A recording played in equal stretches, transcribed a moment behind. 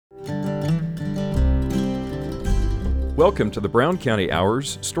Welcome to the Brown County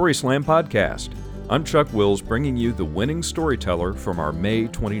Hour's Story Slam podcast. I'm Chuck Wills, bringing you the winning storyteller from our May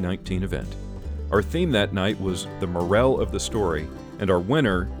 2019 event. Our theme that night was the Morel of the story, and our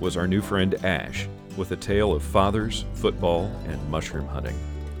winner was our new friend Ash, with a tale of fathers, football, and mushroom hunting.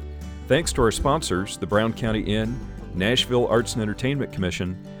 Thanks to our sponsors, the Brown County Inn, Nashville Arts and Entertainment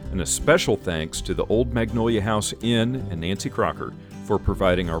Commission, and a special thanks to the Old Magnolia House Inn and Nancy Crocker for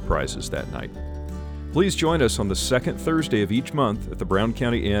providing our prizes that night. Please join us on the second Thursday of each month at the Brown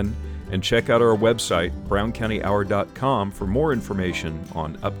County Inn and check out our website, browncountyhour.com, for more information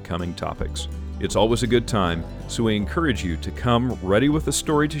on upcoming topics. It's always a good time, so we encourage you to come ready with a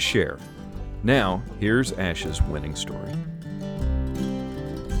story to share. Now, here's Ash's winning story.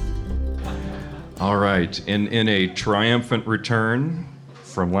 All right, in a triumphant return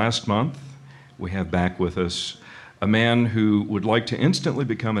from last month, we have back with us a man who would like to instantly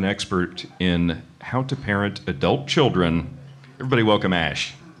become an expert in how to parent adult children. Everybody welcome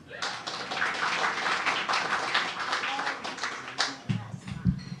Ash.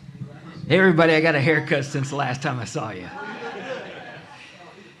 Hey everybody, I got a haircut since the last time I saw you.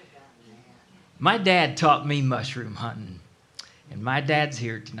 My dad taught me mushroom hunting, and my dad's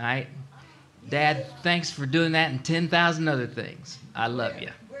here tonight. Dad, thanks for doing that and 10,000 other things. I love you.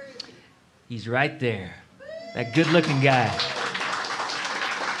 He's right there, that good-looking guy.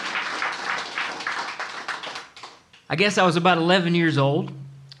 I guess I was about 11 years old,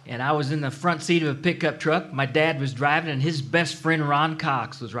 and I was in the front seat of a pickup truck. My dad was driving, and his best friend, Ron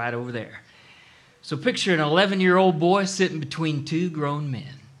Cox, was right over there. So picture an 11-year-old boy sitting between two grown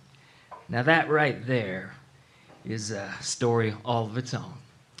men. Now that right there is a story all of its own,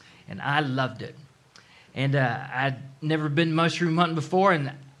 and I loved it. And I'd never been mushroom hunting before, and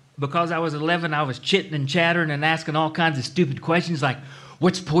because I was 11, I was chitting and chattering and asking all kinds of stupid questions like,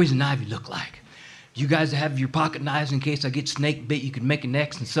 what's poison ivy look like? Do you guys have your pocket knives in case I get snake bit? You can make an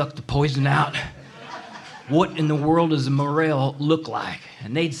X and suck the poison out. What in the world does a morel look like?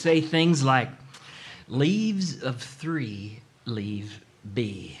 And they'd say things like, leaves of 3 leave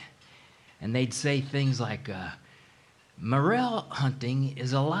B. And they'd say things like, morel hunting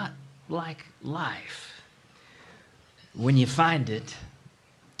is a lot like life. When you find it,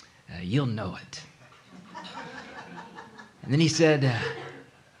 you'll know it. And then he said,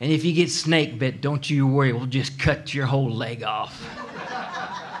 and if you get snake bit, don't you worry, we'll just cut your whole leg off.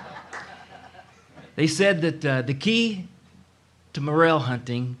 They said that the key to morel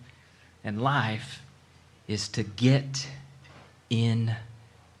hunting and life is to get in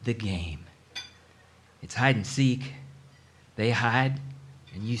the game. It's hide and seek. They hide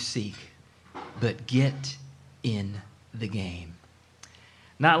and you seek. But get in the game.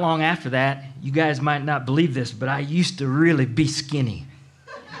 Not long after that, you guys might not believe this, but I used to really be skinny.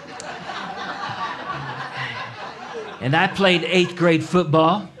 And I played 8th grade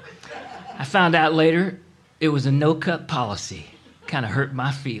football. I found out later it was a no-cut policy. Kind of hurt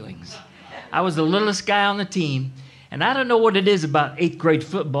my feelings. I was the littlest guy on the team, and I don't know what it is about 8th grade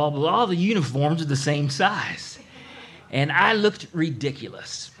football, but all the uniforms are the same size. And I looked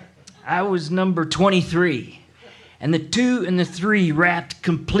ridiculous. I was number 23, and the 2 and the 3 wrapped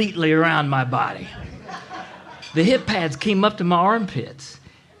completely around my body. The hip pads came up to my armpits.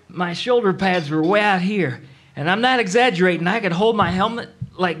 My shoulder pads were way out here. And I'm not exaggerating, I could hold my helmet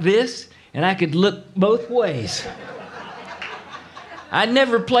like this, and I could look both ways. I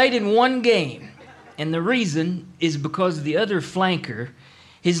never played in one game, and the reason is because the other flanker,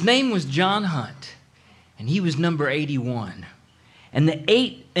 his name was John Hunt, and he was number 81. And the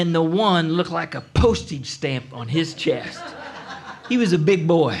 8 and the 1 looked like a postage stamp on his chest. He was a big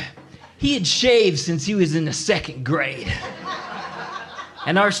boy. He had shaved since he was in the 2nd grade.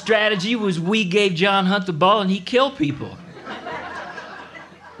 And our strategy was we gave John Hunt the ball and he killed people.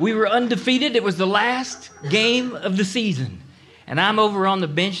 We were undefeated. It was the last game of the season. And I'm over on the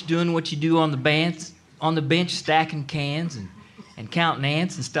bench doing what you do on the bench, stacking cans and counting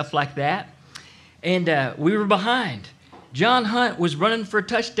ants and stuff like that. And we were behind. John Hunt was running for a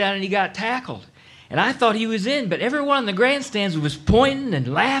touchdown and he got tackled. And I thought he was in, but everyone in the grandstands was pointing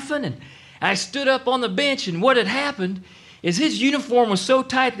and laughing. And I stood up on the bench, and what had happened is his uniform was so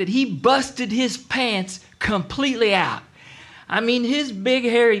tight that he busted his pants completely out. I mean, his big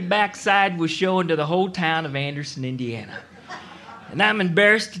hairy backside was showing to the whole town of Anderson, Indiana. And I'm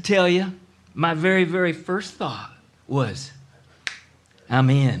embarrassed to tell you, my very, very first thought was,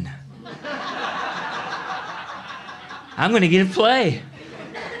 I'm in. I'm going to get a play.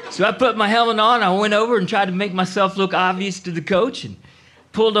 So I put my helmet on, I went over and tried to make myself look obvious to the coach and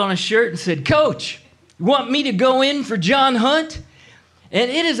pulled on a shirt and said, Coach, you want me to go in for John Hunt? And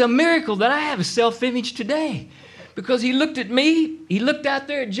it is a miracle that I have a self-image today, because he looked at me, he looked out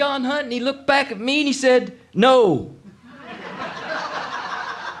there at John Hunt, and he looked back at me and he said, "No.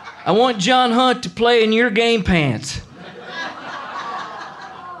 I want John Hunt to play in your game pants."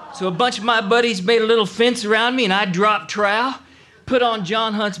 So a bunch of my buddies made a little fence around me, and I dropped trowel, put on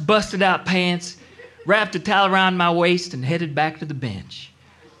John Hunt's busted out pants, wrapped a towel around my waist, and headed back to the bench.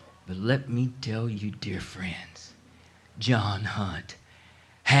 But let me tell you, dear friends, John Hunt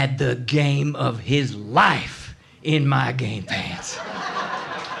had the game of his life in my game pants.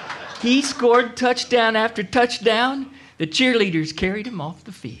 He scored touchdown after touchdown. The cheerleaders carried him off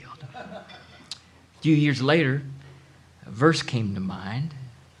the field. A few years later, a verse came to mind.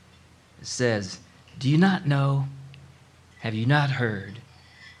 It says, "Do you not know, have you not heard,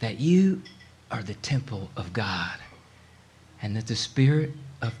 that you are the temple of God, and that the Spirit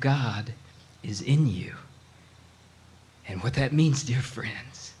of God is in you?" And what that means, dear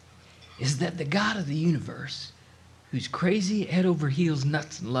friends, is that the God of the universe, who's crazy, head over heels,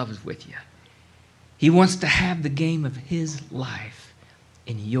 nuts in love with you, he wants to have the game of his life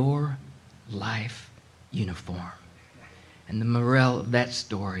in your life uniform. And the moral of that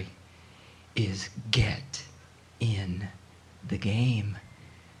story is get in the game.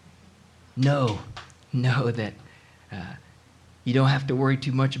 Know that you don't have to worry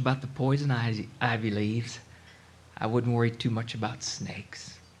too much about the poison ivy leaves. I wouldn't worry too much about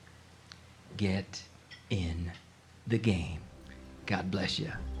snakes. Get in the game. God bless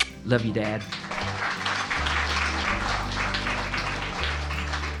you. Love you, Dad.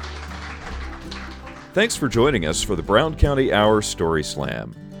 Thanks for joining us for the Brown County Hour Story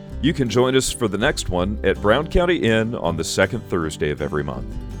Slam. You can join us for the next one at Brown County Inn on the second Thursday of every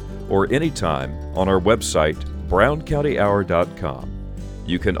month, or anytime on our website, browncountyhour.com.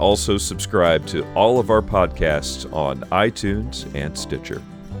 You can also subscribe to all of our podcasts on iTunes and Stitcher.